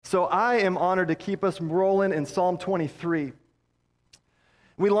So I am honored to keep us rolling in Psalm 23.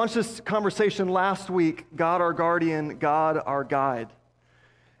 We launched this conversation last week, God our guardian, God our guide.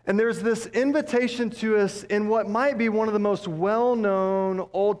 And there's this invitation to us in what might be one of the most well-known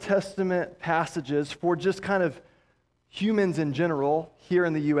Old Testament passages for just kind of humans in general here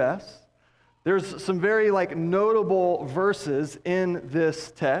in the U.S. There's some very notable verses in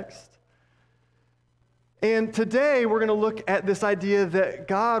this text. And today we're going to look at this idea that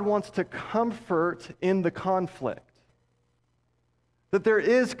God wants to comfort in the conflict. That there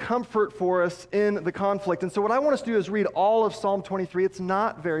is comfort for us in the conflict. And so what I want us to do is read all of Psalm 23. It's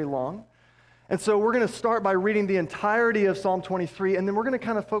not very long. And so we're going to start by reading the entirety of Psalm 23, and then we're going to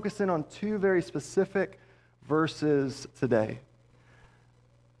kind of focus in on two very specific verses today.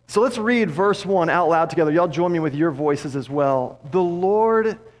 So let's read verse 1 out loud together. Y'all join me with your voices as well. The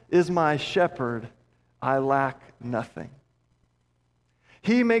Lord is my shepherd, I lack nothing.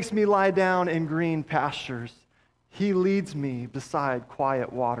 He makes me lie down in green pastures. He leads me beside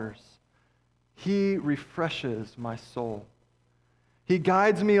quiet waters. He refreshes my soul. He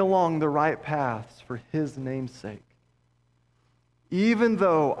guides me along the right paths for His name's sake. Even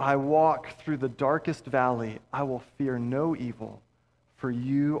though I walk through the darkest valley, I will fear no evil, for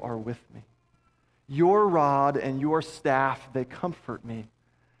You are with me. Your rod and Your staff, they comfort me.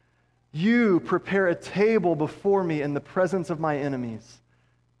 You prepare a table before me in the presence of my enemies.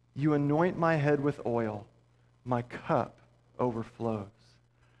 You anoint my head with oil. My cup overflows.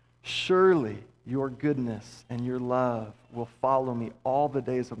 Surely Your goodness and Your love will follow me all the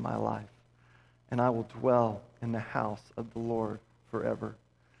days of my life, and I will dwell in the house of the Lord forever.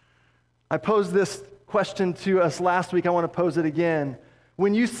 I posed this question to us last week. I want to pose it again.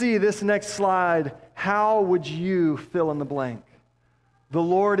 When you see this next slide, how would you fill in the blank? The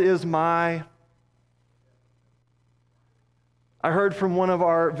Lord is my... I heard from one of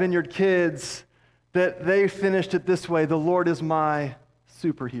our Vineyard kids that they finished it this way: the Lord is my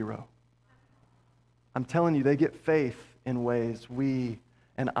superhero. I'm telling you, they get faith in ways we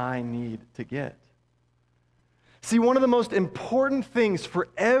and I need to get. See, one of the most important things for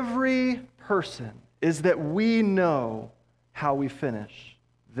every person is that we know how we finish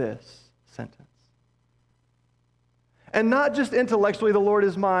this sentence. And not just intellectually, the Lord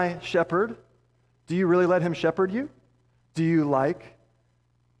is my shepherd. Do you really let Him shepherd you? Do you like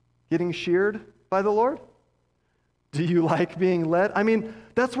getting sheared by the Lord? Do you like being led? I mean,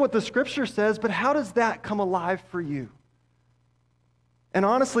 that's what the Scripture says, but how does that come alive for you? And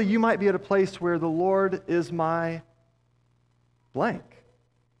honestly, you might be at a place where the Lord is my blank.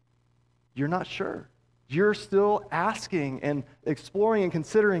 You're not sure. You're still asking and exploring and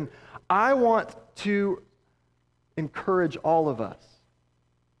considering. I want to encourage all of us.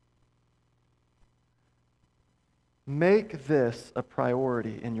 Make this a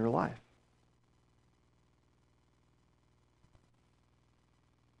priority in your life.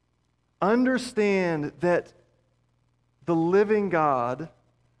 Understand that the living God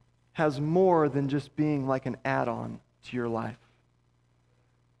has more than just being like an add-on to your life.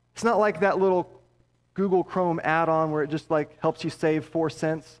 It's not like that little Google Chrome add-on where it just helps you save 4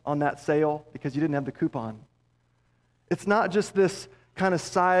 cents on that sale because you didn't have the coupon. It's not just this kind of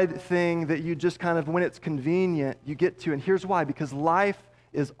side thing that you just kind of, when it's convenient, you get to. And here's why: because life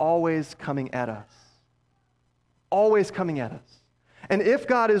is always coming at us. Always coming at us. And if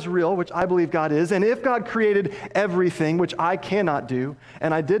God is real, which I believe God is, and if God created everything, which I cannot do,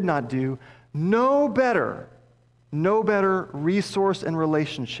 and I did not do, no better resource and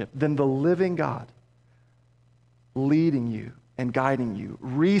relationship than the living God leading you and guiding you,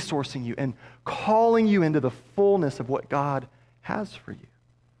 resourcing you, and calling you into the fullness of what God has for you.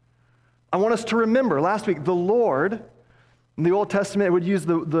 I want us to remember, last week, the Lord, in the Old Testament, it would use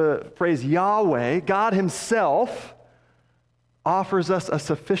the phrase Yahweh, God Himself, offers us a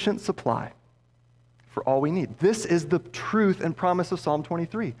sufficient supply for all we need. This is the truth and promise of Psalm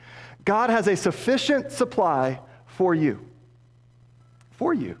 23. God has a sufficient supply for you.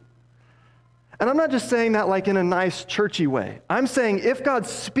 For you. And I'm not just saying that in a nice churchy way. I'm saying if God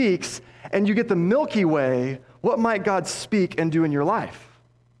speaks and you get the Milky Way, what might God speak and do in your life?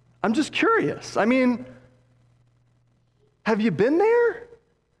 I'm just curious. I mean, have you been there?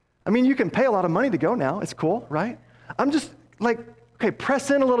 I mean, you can pay a lot of money to go now. It's cool, right? I'm just okay, press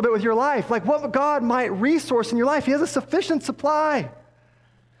in a little bit with your life. What God might resource in your life. He has a sufficient supply.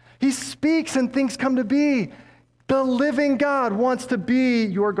 He speaks and things come to be. The living God wants to be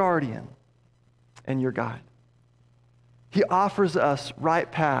your guardian and your guide. He offers us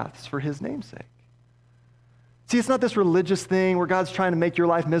right paths for His name's sake. See, it's not this religious thing where God's trying to make your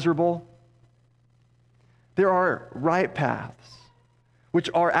life miserable. There are right paths which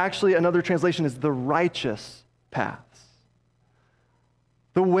are actually, another translation is the righteous paths.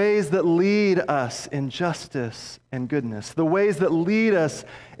 The ways that lead us in justice and goodness. The ways that lead us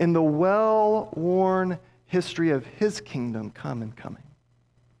in the well-worn history of his kingdom come and coming.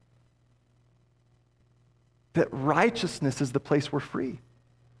 That righteousness is the place we're free.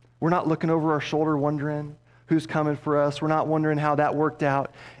 We're not looking over our shoulder wondering who's coming for us. We're not wondering how that worked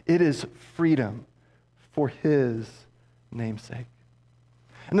out. It is freedom for his namesake.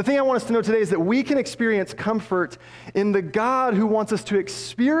 And the thing I want us to know today is that we can experience comfort in the God who wants us to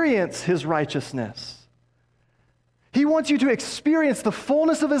experience his righteousness. He wants you to experience the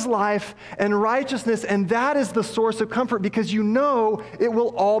fullness of his life and righteousness, and that is the source of comfort because you know it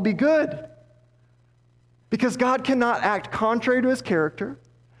will all be good. Because God cannot act contrary to his character,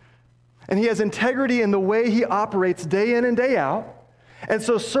 and he has integrity in the way he operates day in and day out. And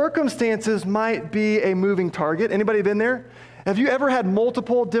so circumstances might be a moving target. Anybody been there? Have you ever had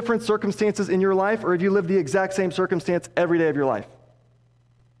multiple different circumstances in your life, or have you lived the exact same circumstance every day of your life?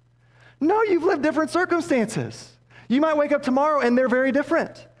 No, you've lived different circumstances. You might wake up tomorrow and they're very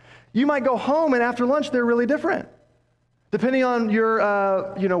different. You might go home and after lunch they're really different. Depending on your,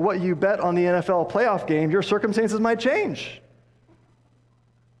 what you bet on the NFL playoff game, your circumstances might change.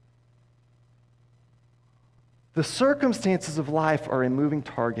 The circumstances of life are a moving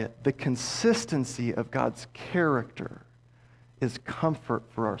target. The consistency of God's character is comfort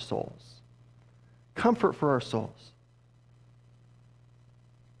for our souls. Comfort for our souls.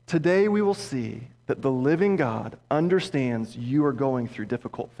 Today we will see that the living God understands you are going through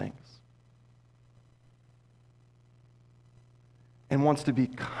difficult things and wants to be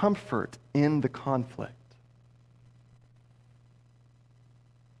comfort in the conflict.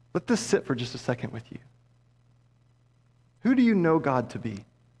 Let this sit for just a second with you. Who do you know God to be?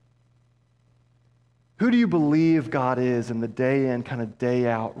 Who do you believe God is in the day in, kind of day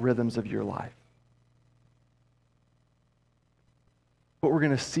out rhythms of your life? What we're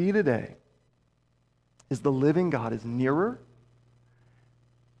going to see today is the living God is nearer,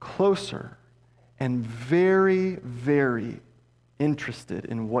 closer, and very, very interested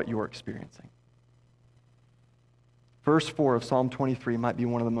in what you're experiencing. Verse 4 of Psalm 23 might be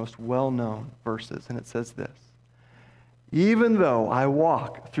one of the most well-known verses, and it says this: "Even though I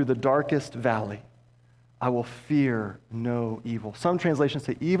walk through the darkest valley, I will fear no evil." Some translations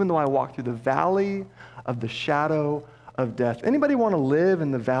say, even though I walk through the valley of the shadow of death. Anybody want to live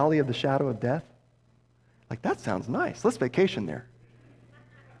in the valley of the shadow of death? Like, that sounds nice. Let's vacation there.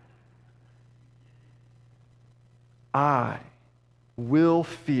 I will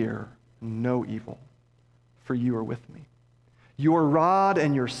fear no evil, for you are with me. Your rod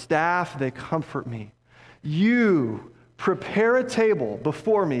and your staff, they comfort me. You prepare a table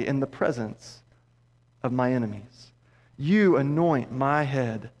before me in the presence of my enemies. You anoint my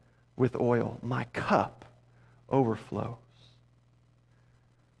head with oil. My cup overflows.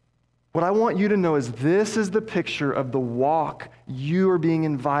 What I want you to know is this is the picture of the walk you are being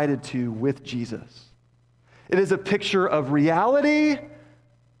invited to with Jesus. It is a picture of reality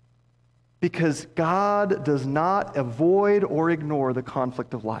because God does not avoid or ignore the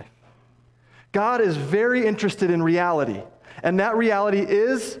conflict of life. God is very interested in reality, and that reality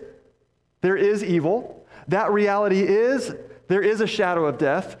is there is evil. That reality is there is a shadow of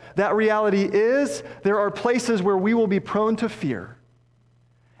death. That reality is there are places where we will be prone to fear.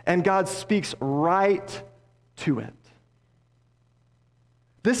 And God speaks right to it.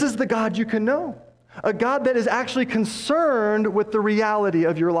 This is the God you can know. A God that is actually concerned with the reality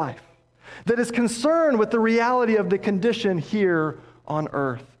of your life. That is concerned with the reality of the condition here on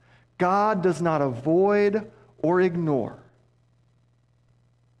earth. God does not avoid or ignore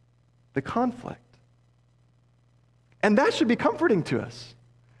the conflict. And that should be comforting to us.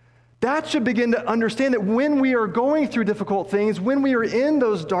 That should begin to understand that when we are going through difficult things, when we are in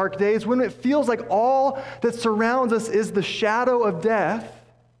those dark days, when it feels like all that surrounds us is the shadow of death,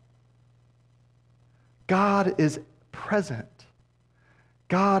 God is present.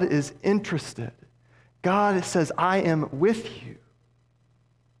 God is interested. God says, I am with you.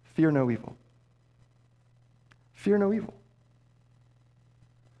 Fear no evil. Fear no evil.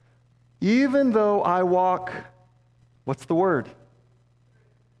 Even though I walk, what's the word?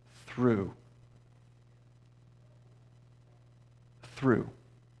 Through. Through.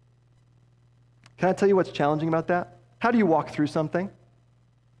 Can I tell you what's challenging about that? How do you walk through something?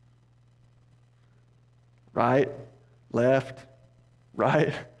 Right, left,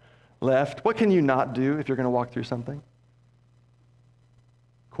 right, left. What can you not do if you're going to walk through something?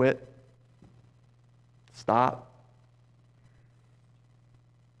 Quit. Stop.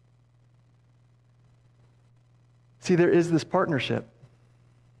 See, there is this partnership.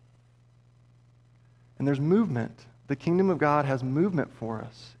 And there's movement. The kingdom of God has movement for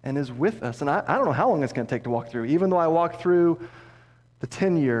us and is with us. And I don't know how long it's going to take to walk through, even though I walk through the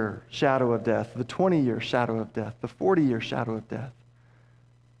 10-year shadow of death, the 20-year shadow of death, the 40-year shadow of death.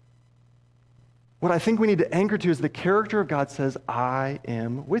 What I think we need to anchor to is the character of God says, I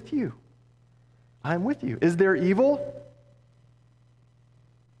am with you. I am with you. Is there evil?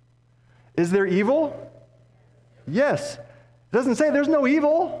 Is there evil? Yes. It doesn't say there's no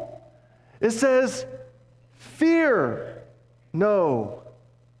evil. It says, fear no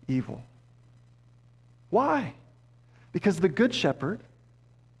evil. Why? Because the Good Shepherd,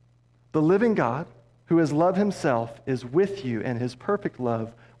 the living God, who has love himself, is with you, and his perfect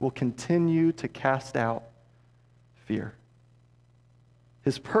love will continue to cast out fear.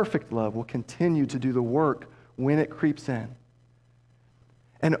 His perfect love will continue to do the work when it creeps in.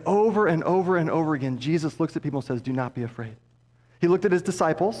 And over and over and over again, Jesus looks at people and says, do not be afraid. He looked at his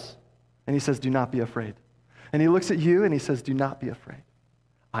disciples, and he says, do not be afraid. And he looks at you, and he says, do not be afraid.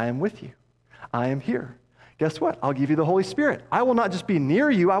 I am with you. I am here. Guess what? I'll give you the Holy Spirit. I will not just be near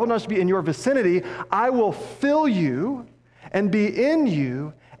you. I will not just be in your vicinity. I will fill you and be in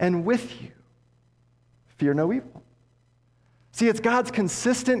you and with you. Fear no evil. See, it's God's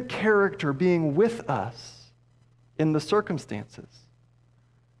consistent character being with us in the circumstances,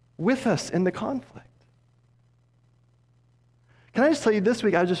 with us in the conflict. Can I just tell you, this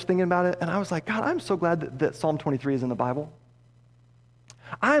week I was just thinking about it, and I was like, God, I'm so glad that Psalm 23 is in the Bible.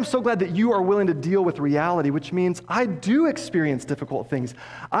 I am so glad that you are willing to deal with reality, which means I do experience difficult things.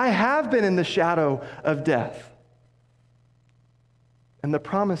 I have been in the shadow of death. And the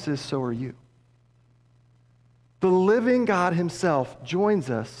promise is, so are you. The living God himself joins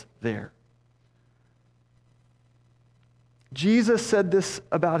us there. Jesus said this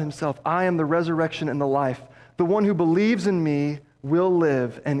about himself, I am the resurrection and the life. The one who believes in me will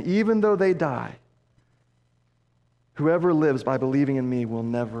live, and even though they die, whoever lives by believing in me will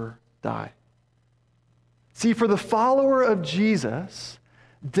never die. See, for the follower of Jesus,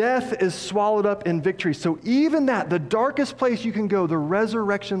 death is swallowed up in victory. So even that, the darkest place you can go, the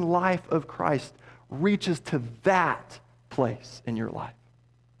resurrection life of Christ, reaches to that place in your life.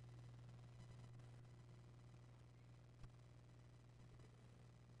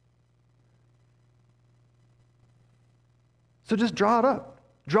 So just draw it up.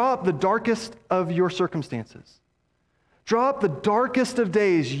 Draw up the darkest of your circumstances. Draw up the darkest of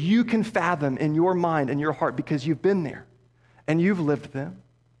days you can fathom in your mind and your heart, because you've been there and you've lived them.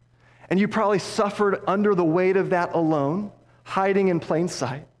 And you probably suffered under the weight of that alone, hiding in plain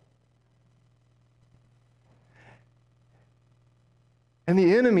sight. And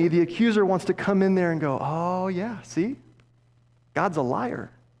the enemy, the accuser, wants to come in there and go, oh yeah, see? God's a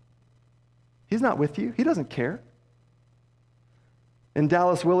liar. He's not with you. He doesn't care. In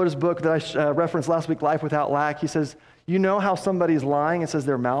Dallas Willard's book that I referenced last week, Life Without Lack, he says, you know how somebody's lying and says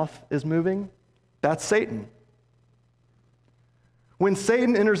their mouth is moving? That's Satan. When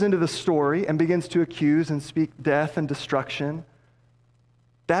Satan enters into the story and begins to accuse and speak death and destruction,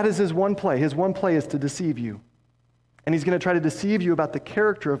 that is his one play. His one play is to deceive you. And he's going to try to deceive you about the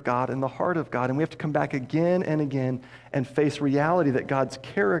character of God and the heart of God. And we have to come back again and again and face reality that God's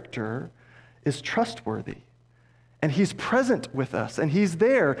character is trustworthy. And he's present with us, and he's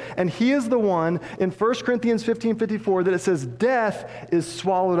there. And he is the one in 1 Corinthians 15:54 that it says, death is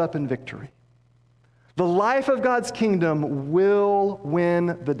swallowed up in victory. The life of God's kingdom will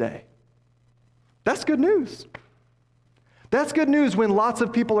win the day. That's good news. That's good news when lots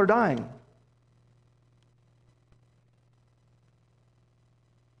of people are dying.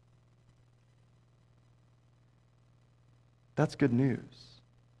 That's good news.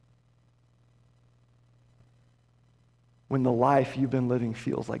 When the life you've been living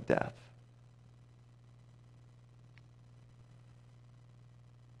feels like death.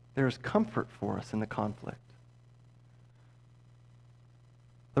 There is comfort for us in the conflict.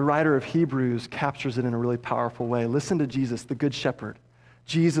 The writer of Hebrews captures it in a really powerful way. Listen to Jesus, the Good Shepherd.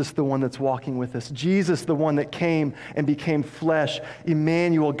 Jesus, the one that's walking with us. Jesus, the one that came and became flesh.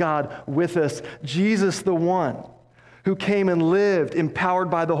 Emmanuel, God with us. Jesus, the one who came and lived empowered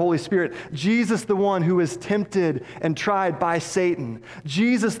by the Holy Spirit. Jesus, the one who was tempted and tried by Satan.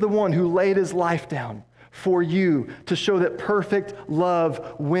 Jesus, the one who laid his life down for you to show that perfect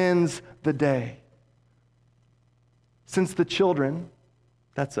love wins the day. Since the children,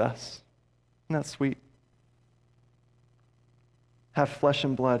 that's us. Isn't that sweet? Have flesh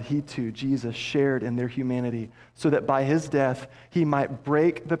and blood, he too, Jesus, shared in their humanity, so that by his death he might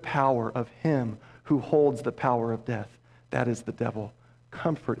break the power of him who holds the power of death. That is the devil.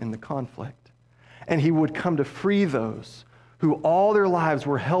 Comfort in the conflict. And he would come to free those who all their lives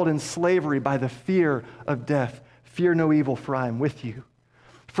were held in slavery by the fear of death. Fear no evil, for I am with you.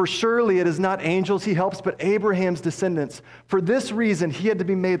 For surely it is not angels he helps, but Abraham's descendants. For this reason he had to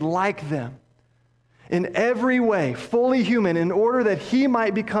be made like them, in every way, fully human, in order that he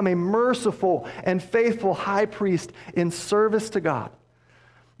might become a merciful and faithful high priest in service to God,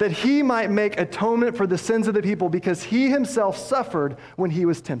 that he might make atonement for the sins of the people, because he himself suffered when he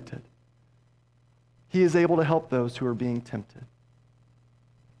was tempted. He is able to help those who are being tempted.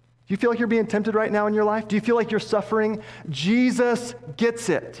 Do you feel like you're being tempted right now in your life? Do you feel like you're suffering? Jesus gets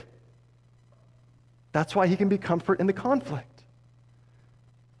it. That's why he can be comfort in the conflict,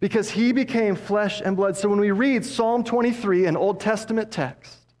 because he became flesh and blood. So when we read Psalm 23, an Old Testament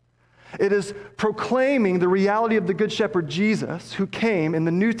text, it is proclaiming the reality of the Good Shepherd Jesus, who came in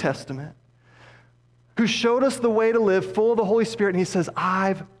the New Testament, who showed us the way to live full of the Holy Spirit, and he says,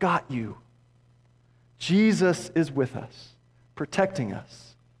 I've got you. Jesus is with us, protecting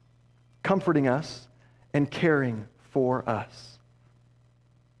us, comforting us, and caring for us.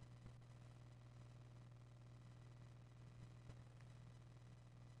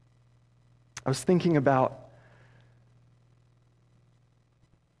 I was thinking about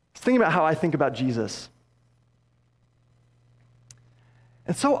how I think about Jesus.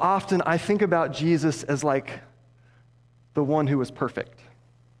 And so often I think about Jesus as like the one who was perfect,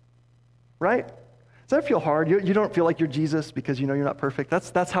 right? Does that feel hard? You don't feel like you're Jesus because you know you're not perfect?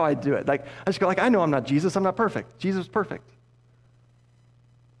 That's how I do it. Like, I just go like, I know I'm not Jesus, I'm not perfect. Jesus is perfect.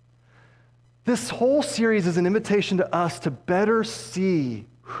 This whole series is an invitation to us to better see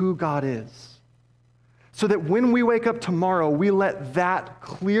who God is, so that when we wake up tomorrow, we let that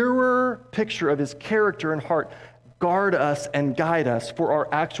clearer picture of his character and heart guard us and guide us for our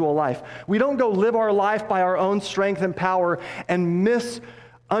actual life. We don't go live our life by our own strength and power and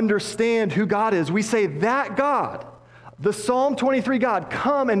misunderstand who God is. We say, that God, the Psalm 23 God,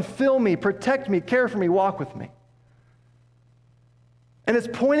 come and fill me, protect me, care for me, walk with me. And it's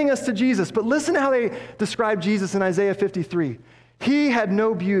pointing us to Jesus. But listen to how they describe Jesus in Isaiah 53. He had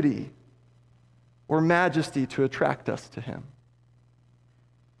no beauty or majesty to attract us to him.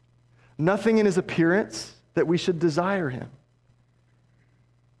 Nothing in his appearance that we should desire him.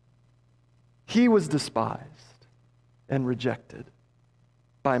 He was despised and rejected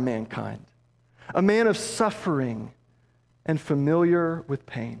by mankind, a man of suffering and familiar with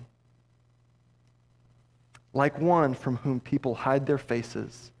pain. Like one from whom people hide their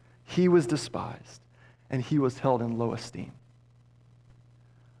faces, he was despised and he was held in low esteem.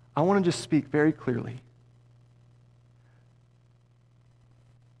 I want to just speak very clearly.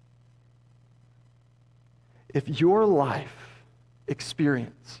 If your life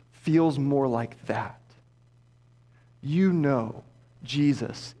experience feels more like that, you know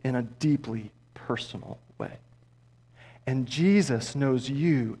Jesus in a deeply personal way. And Jesus knows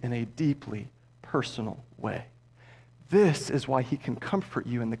you in a deeply personal way. This is why he can comfort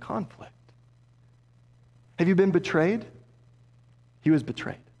you in the conflict. Have you been betrayed? He was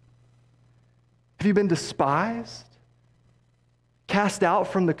betrayed. Have you been despised? Cast out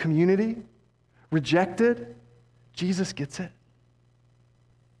from the community? Rejected? Jesus gets it.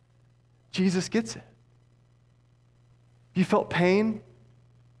 Jesus gets it. You felt pain?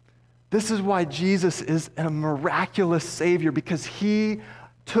 This is why Jesus is a miraculous Savior, because he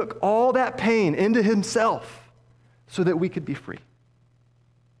took all that pain into himself so that we could be free.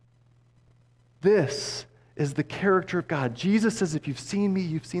 This is the character of God. Jesus says, if you've seen me,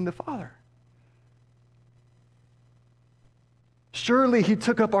 you've seen the Father. Surely he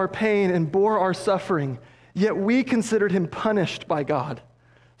took up our pain and bore our suffering, yet we considered him punished by God,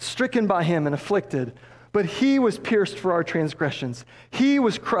 stricken by him and afflicted. But he was pierced for our transgressions. He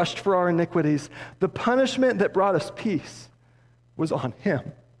was crushed for our iniquities. The punishment that brought us peace was on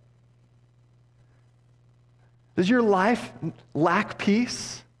him. Does your life lack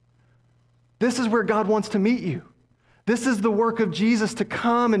peace? This is where God wants to meet you. This is the work of Jesus, to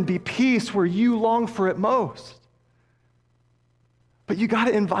come and be peace where you long for it most. But you got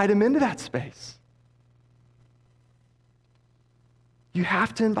to invite him into that space. You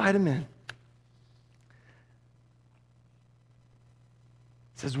have to invite him in.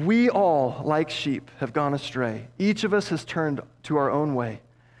 It says, we all, like sheep, have gone astray. Each of us has turned to our own way.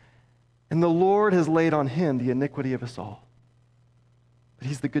 And the Lord has laid on him the iniquity of us all. But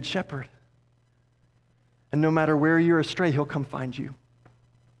he's the good shepherd. And no matter where you're astray, he'll come find you.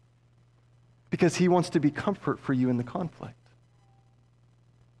 Because he wants to be comfort for you in the conflict.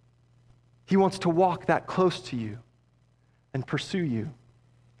 He wants to walk that close to you and pursue you,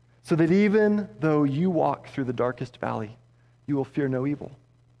 so that even though you walk through the darkest valley, you will fear no evil,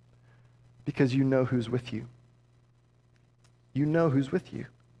 because you know who's with you. You know who's with you.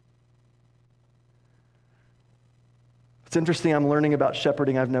 It's interesting, I'm learning about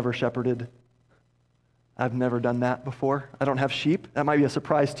shepherding. I've never shepherded. I've never done that before. I don't have sheep. That might be a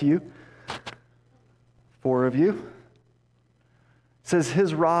surprise to you. 4 of you. It says,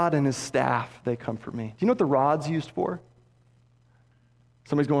 his rod and his staff, they comfort me. Do you know what the rod's used for?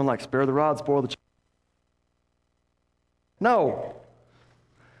 Somebody's going like, spare the rod, spoil the child. No.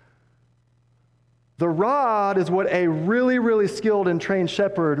 The rod is what a really, really skilled and trained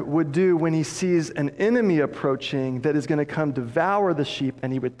shepherd would do when he sees an enemy approaching that is going to come devour the sheep,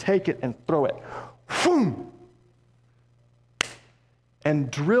 and he would take it and throw it. Boom!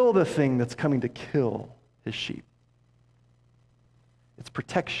 And drill the thing that's coming to kill his sheep. It's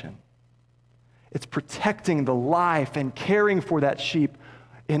protection. It's protecting the life and caring for that sheep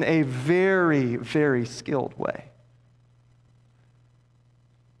in a very, very skilled way.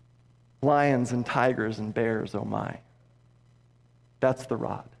 Lions and tigers and bears, oh my. That's the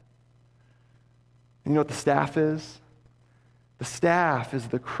rod. And you know what the staff is? The staff is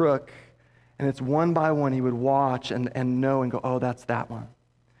the crook, and it's one by one he would watch and know and go, oh, that's that one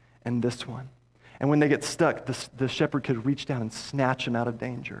and this one. And when they get stuck, the shepherd could reach down and snatch them out of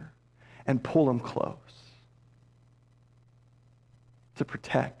danger and pull them close. To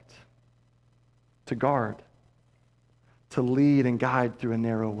protect, to guard, to lead and guide through a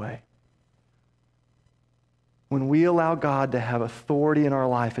narrow way. When we allow God to have authority in our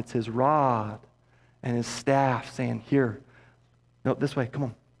life, it's his rod and his staff saying, here, no, this way, come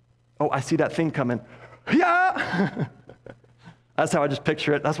on. Oh, I see that thing coming. Yeah! That's how I just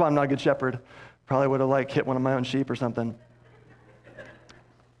picture it. That's why I'm not a good shepherd. Probably would have hit one of my own sheep or something.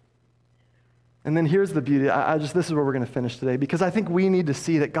 And then here's the beauty. This is where we're going to finish today, because I think we need to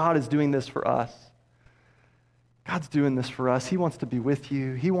see that God is doing this for us. God's doing this for us. He wants to be with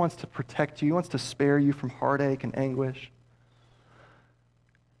you. He wants to protect you. He wants to spare you from heartache and anguish.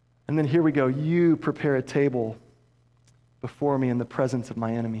 And then here we go. You prepare a table before me in the presence of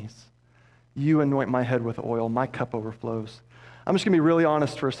my enemies. You anoint my head with oil. My cup overflows. I'm just going to be really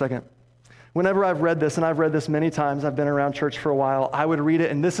honest for a second. Whenever I've read this, and I've read this many times, I've been around church for a while, I would read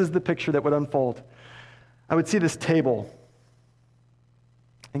it, and this is the picture that would unfold. I would see this table.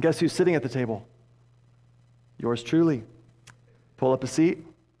 And guess who's sitting at the table? Yours truly. Pull up a seat.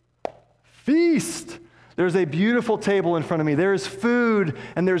 Feast! There's a beautiful table in front of me. There's food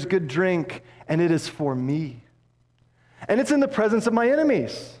and there's good drink, and it is for me. And it's in the presence of my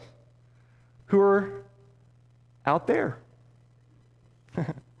enemies who are out there.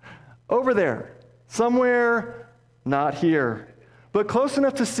 Over there. Somewhere not here, but close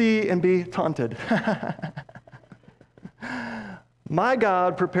enough to see and be taunted. My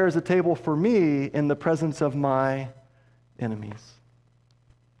God prepares a table for me in the presence of my enemies.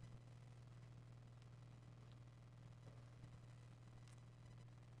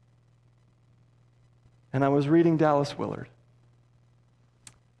 And I was reading Dallas Willard,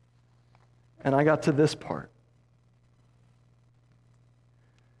 and I got to this part.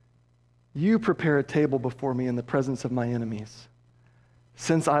 You prepare a table before me in the presence of my enemies.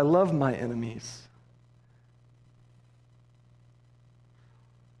 Since I love my enemies,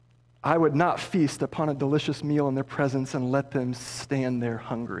 I would not feast upon a delicious meal in their presence and let them stand there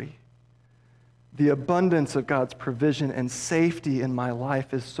hungry. The abundance of God's provision and safety in my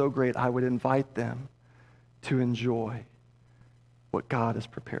life is so great, I would invite them to enjoy what God has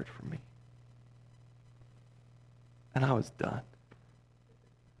prepared for me. And I was done.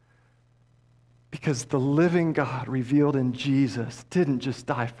 Because the living God revealed in Jesus didn't just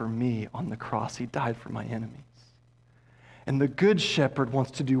die for me on the cross, he died for my enemies. And the good shepherd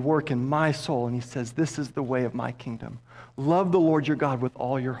wants to do work in my soul, and he says, this is the way of my kingdom. Love the Lord your God with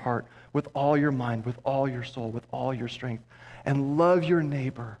all your heart, with all your mind, with all your soul, with all your strength, and love your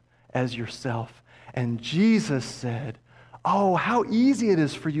neighbor as yourself. And Jesus said, oh, how easy it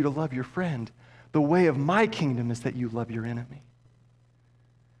is for you to love your friend. The way of my kingdom is that you love your enemy.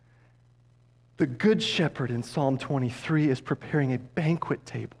 The good shepherd in Psalm 23 is preparing a banquet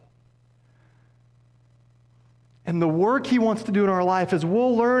table. And the work he wants to do in our life is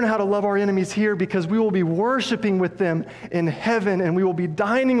we'll learn how to love our enemies here, because we will be worshiping with them in heaven, and we will be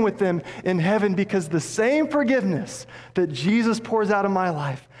dining with them in heaven, because the same forgiveness that Jesus pours out in my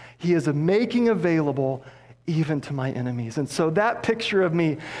life, he is making available even to my enemies. And so that picture of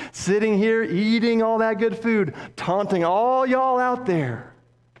me sitting here eating all that good food, taunting all y'all out there,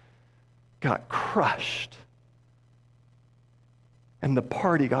 got crushed. And the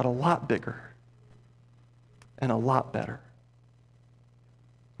party got a lot bigger and a lot better.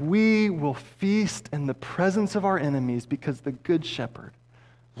 We will feast in the presence of our enemies because the good shepherd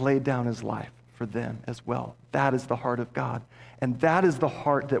laid down his life for them as well. That is the heart of God. And that is the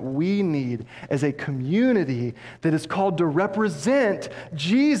heart that we need as a community that is called to represent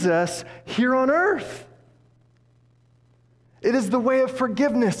Jesus here on earth. It is the way of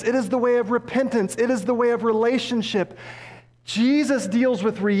forgiveness. It is the way of repentance. It is the way of relationship. Jesus deals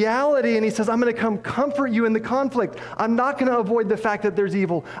with reality and he says, I'm going to come comfort you in the conflict. I'm not going to avoid the fact that there's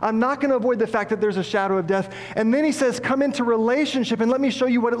evil. I'm not going to avoid the fact that there's a shadow of death. And then he says, come into relationship and let me show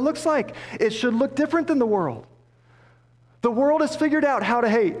you what it looks like. It should look different than the world. The world has figured out how to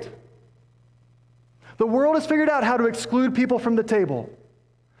hate. The world has figured out how to exclude people from the table.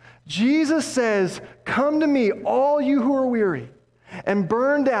 Jesus says, come to me, all you who are weary and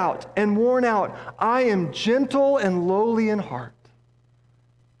burned out and worn out. I am gentle and lowly in heart.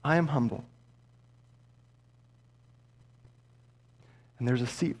 I am humble. And there's a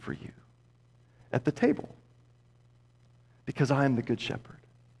seat for you at the table because I am the good shepherd.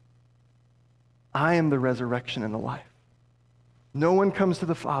 I am the resurrection and the life. No one comes to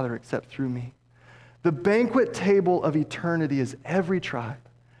the Father except through me. The banquet table of eternity is every tribe,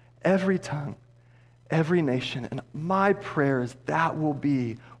 every tongue, every nation. And my prayer is that will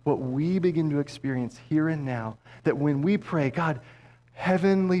be what we begin to experience here and now. That when we pray, God,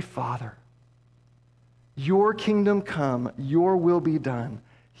 Heavenly Father, your kingdom come, your will be done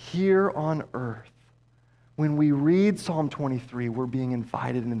here on earth. When we read Psalm 23, we're being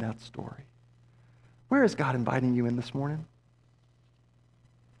invited into that story. Where is God inviting you in this morning?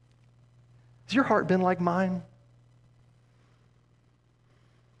 Has your heart been like mine?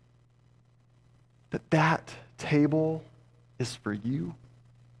 That table is for you.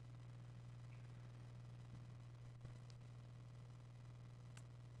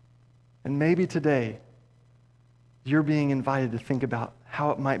 And maybe today, you're being invited to think about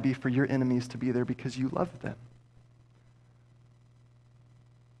how it might be for your enemies to be there because you love them.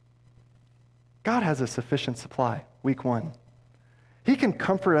 God has a sufficient supply, week one. He can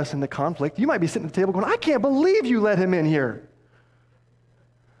comfort us in the conflict. You might be sitting at the table going, I can't believe you let him in here.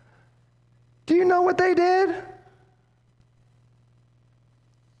 Do you know what they did?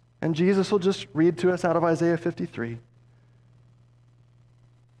 And Jesus will just read to us out of Isaiah 53.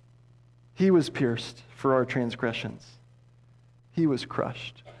 He was pierced for our transgressions. He was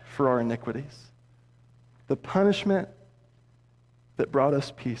crushed for our iniquities. The punishment that brought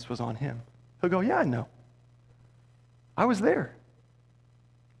us peace was on him. He'll go, yeah, I know. I was there.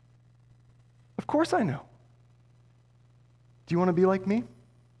 Of course I know. Do you want to be like me?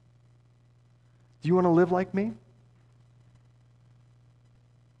 Do you want to live like me?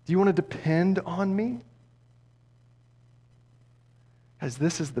 Do you want to depend on me? Guys,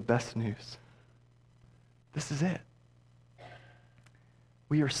 this is the best news. This is it.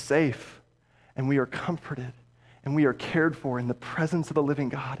 We are safe and we are comforted and we are cared for in the presence of the living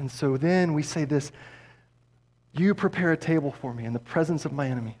God. And so then we say this, you prepare a table for me in the presence of my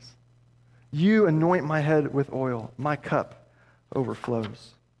enemies. You anoint my head with oil. My cup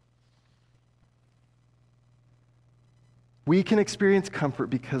overflows. We can experience comfort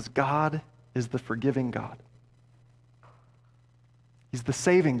because God is the forgiving God. He's the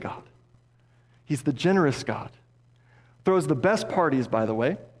saving God. He's the generous God. Throws the best parties, by the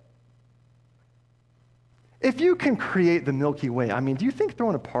way. If you can create the Milky Way, I mean, do you think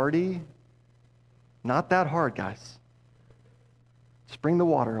throwing a party, not that hard, guys. Just bring the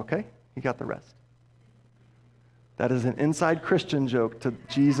water, okay? You got the rest. That is an inside Christian joke to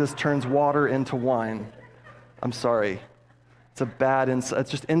Jesus turns water into wine. I'm sorry. It's a bad it's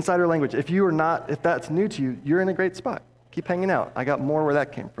just insider language. If that's new to you, you're in a great spot. Keep hanging out. I got more where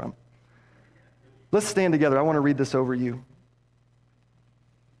that came from. Let's stand together. I want to read this over you.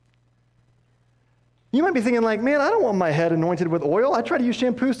 You might be thinking like, man, I don't want my head anointed with oil. I try to use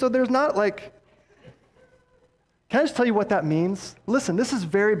shampoo so there's not like... Can I just tell you what that means? Listen, this is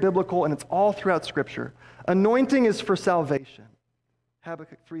very biblical and it's all throughout Scripture. Anointing is for salvation.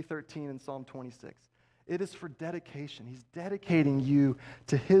 Habakkuk 3:13 and Psalm 26. It is for dedication. He's dedicating you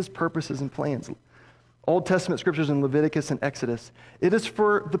to his purposes and plans. Old Testament scriptures in Leviticus and Exodus. It is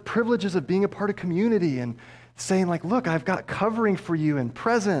for the privileges of being a part of community and saying like, look, I've got covering for you and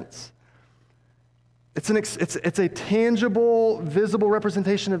presence. It's a tangible, visible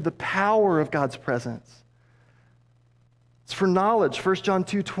representation of the power of God's presence. It's for knowledge, 1 John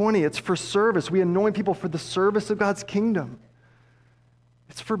 2:20. It's for service. We anoint people for the service of God's kingdom.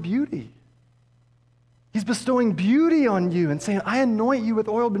 It's for beauty. He's bestowing beauty on you and saying, I anoint you with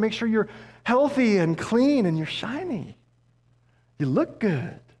oil to make sure you're healthy and clean and you're shiny. You look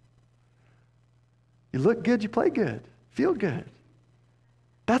good. You look good, you play good, feel good.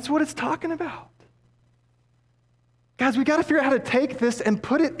 That's what it's talking about. Guys, we got to figure out how to take this and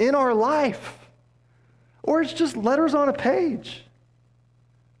put it in our life. or it's just letters on a page.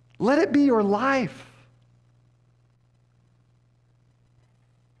 Let it be your life.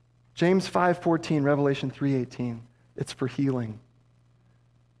 James 5:14, Revelation 3:18, it's for healing.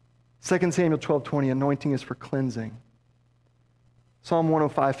 2 Samuel 12:20, anointing is for cleansing. Psalm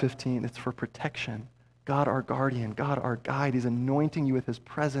 105:15, it's for protection. God our guardian, God our guide, he's anointing you with his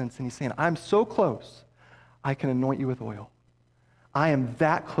presence, and he's saying, I'm so close, I can anoint you with oil. I am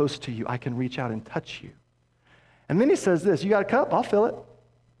that close to you, I can reach out and touch you. And then he says this, you got a cup? I'll fill it.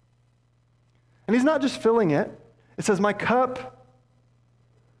 And he's not just filling it. It says, my cup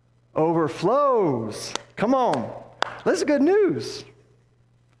overflows. Come on. This is good news.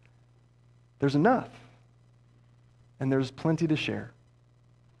 There's enough. And there's plenty to share.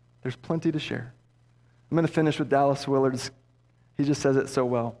 There's plenty to share. I'm going to finish with Dallas Willard. He just says it so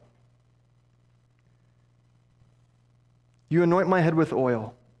well. You anoint my head with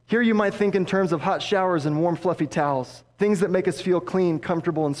oil. Here you might think in terms of hot showers and warm, fluffy towels, things that make us feel clean,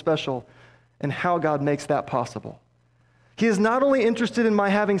 comfortable, and special, and how God makes that possible. He is not only interested in my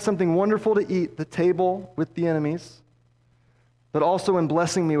having something wonderful to eat, the table with the enemies, but also in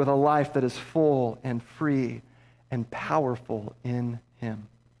blessing me with a life that is full and free and powerful in him,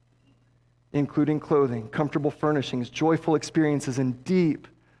 including clothing, comfortable furnishings, joyful experiences, and deep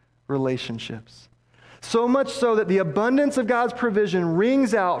relationships. So much so that the abundance of God's provision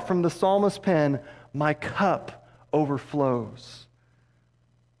rings out from the psalmist's pen, my cup overflows.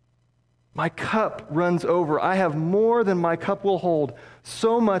 My cup runs over. I have more than my cup will hold,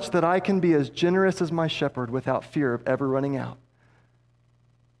 so much that I can be as generous as my shepherd without fear of ever running out.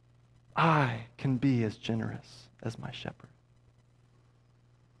 I can be as generous as my shepherd.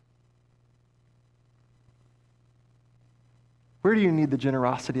 Where do you need the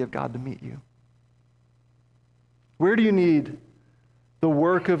generosity of God to meet you? Where do you need the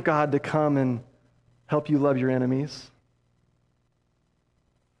work of God to come and help you love your enemies?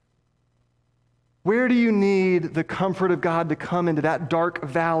 Where do you need the comfort of God to come into that dark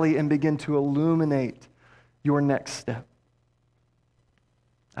valley and begin to illuminate your next step?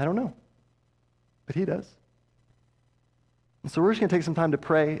 I don't know, but he does. And so we're just going to take some time to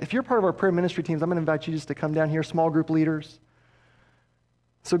pray. If you're part of our prayer ministry teams, I'm going to invite you just to come down here, small group leaders.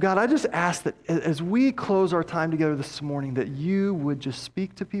 So God, I just ask that as we close our time together this morning, that you would just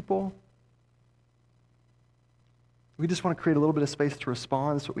speak to people. We just want to create a little bit of space to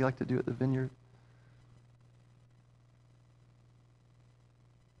respond. That's what we like to do at the Vineyard.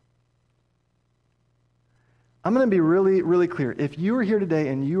 I'm going to be really, really clear. If you are here today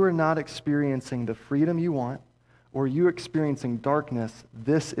and you are not experiencing the freedom you want, or you're experiencing darkness,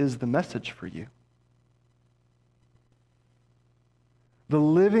 this is the message for you. The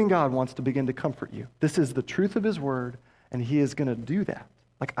living God wants to begin to comfort you. This is the truth of his word, and he is going to do that.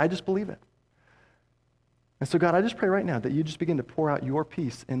 Like, I just believe it. And so, God, I just pray right now that you just begin to pour out your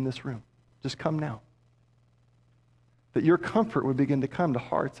peace in this room. Just come now. That your comfort would begin to come to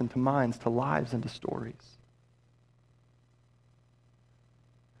hearts and to minds, to lives and to stories.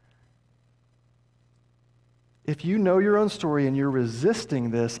 If you know your own story and you're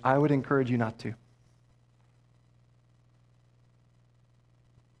resisting this, I would encourage you not to.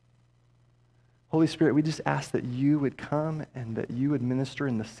 Holy Spirit, we just ask that you would come and that you would minister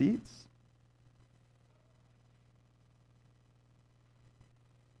in the seats.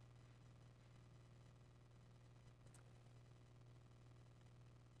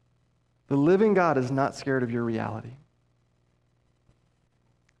 The living God is not scared of your reality.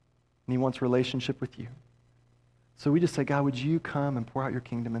 And he wants relationship with you. So we just say, God, would you come and pour out your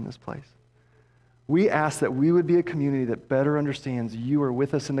kingdom in this place? We ask that we would be a community that better understands you are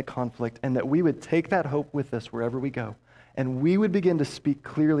with us in the conflict, and that we would take that hope with us wherever we go. And we would begin to speak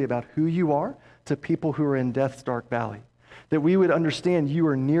clearly about who you are to people who are in death's dark valley. That we would understand you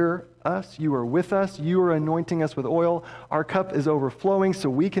are near us, you are with us, you are anointing us with oil. Our cup is overflowing so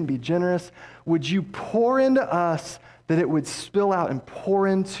we can be generous. Would you pour into us that it would spill out and pour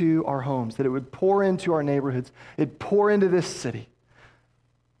into our homes, that it would pour into our neighborhoods, it'd pour into this city.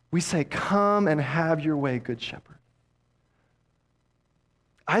 We say, come and have your way, Good Shepherd.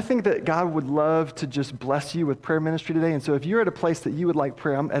 I think that God would love to just bless you with prayer ministry today. And so if you're at a place that you would like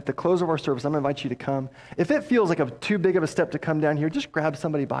prayer, at the close of our service, I'm going to invite you to come. If it feels like too big of a step to come down here, just grab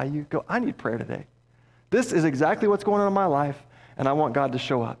somebody by you. Go, I need prayer today. This is exactly what's going on in my life, and I want God to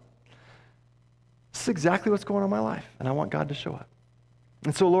show up. This is exactly what's going on in my life, and I want God to show up.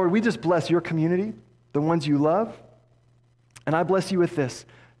 And so, Lord, we just bless your community, the ones you love, and I bless you with this.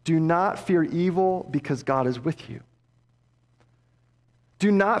 Do not fear evil because God is with you.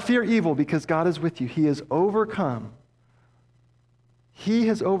 Do not fear evil because God is with you. He has overcome He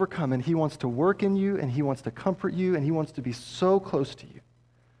has overcome, and he wants to work in you, and he wants to comfort you, and he wants to be so close to you.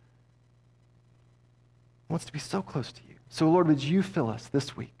 He wants to be so close to you. So, Lord, would you fill us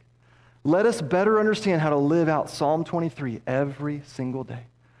this week? Let us better understand how to live out Psalm 23 every single day.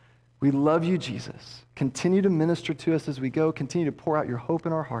 We love you, Jesus. Continue to minister to us as we go. Continue to pour out your hope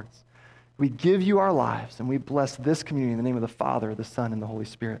in our hearts. We give you our lives, and we bless this community in the name of the Father, the Son, and the Holy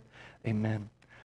Spirit. Amen.